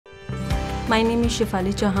My name is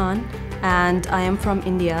Shefali Chauhan and I am from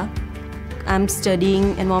India. I'm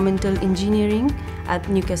studying environmental engineering at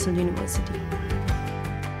Newcastle University.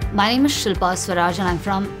 My name is Shilpa Swaraj and I'm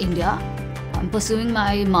from India. I'm pursuing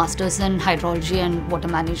my Masters in Hydrology and Water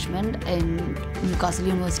Management in Newcastle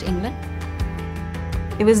University, England.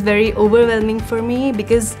 It was very overwhelming for me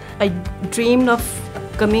because I dreamed of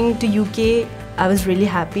coming to UK. I was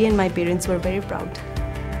really happy and my parents were very proud.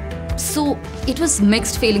 So it was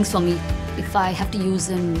mixed feelings for me. If I have to use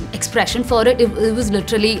an expression for it, it was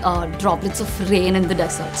literally droplets of rain in the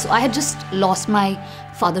desert. So I had just lost my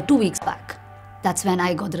father 2 weeks back. That's when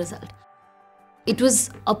I got the result. It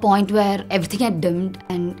was a point where everything had dimmed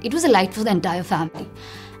and it was a light for the entire family.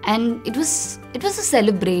 And it was a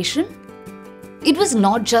celebration. It was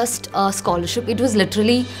not just a scholarship, it was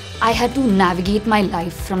literally, I had to navigate my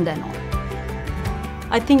life from then on.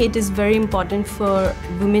 I think it is very important for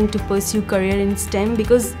women to pursue career in STEM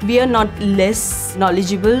because we are not less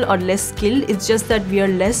knowledgeable or less skilled, it's just that we are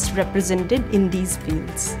less represented in these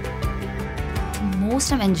fields. The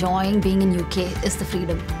most I'm enjoying being in UK is the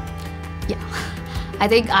freedom. Yeah, I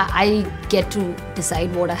think I get to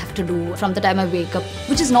decide what I have to do from the time I wake up,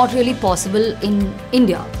 which is not really possible in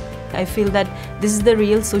India. I feel that this is the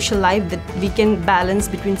real social life that we can balance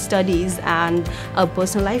between studies and our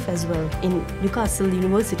personal life as well in Newcastle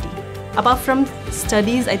University. Apart from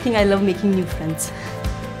studies, I think I love making new friends.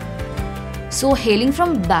 So hailing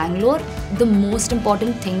from Bangalore, the most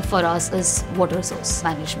important thing for us is water resource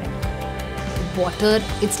management. Water,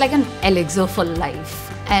 it's like an elixir for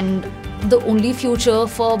life, and the only future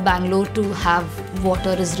for Bangalore to have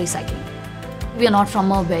water is recycling. We are not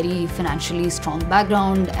from a very financially strong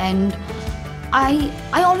background and I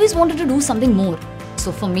always wanted to do something more.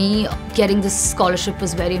 So for me, getting this scholarship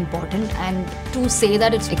was very important, and to say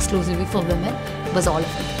that it's exclusively for women was all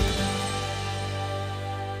of it.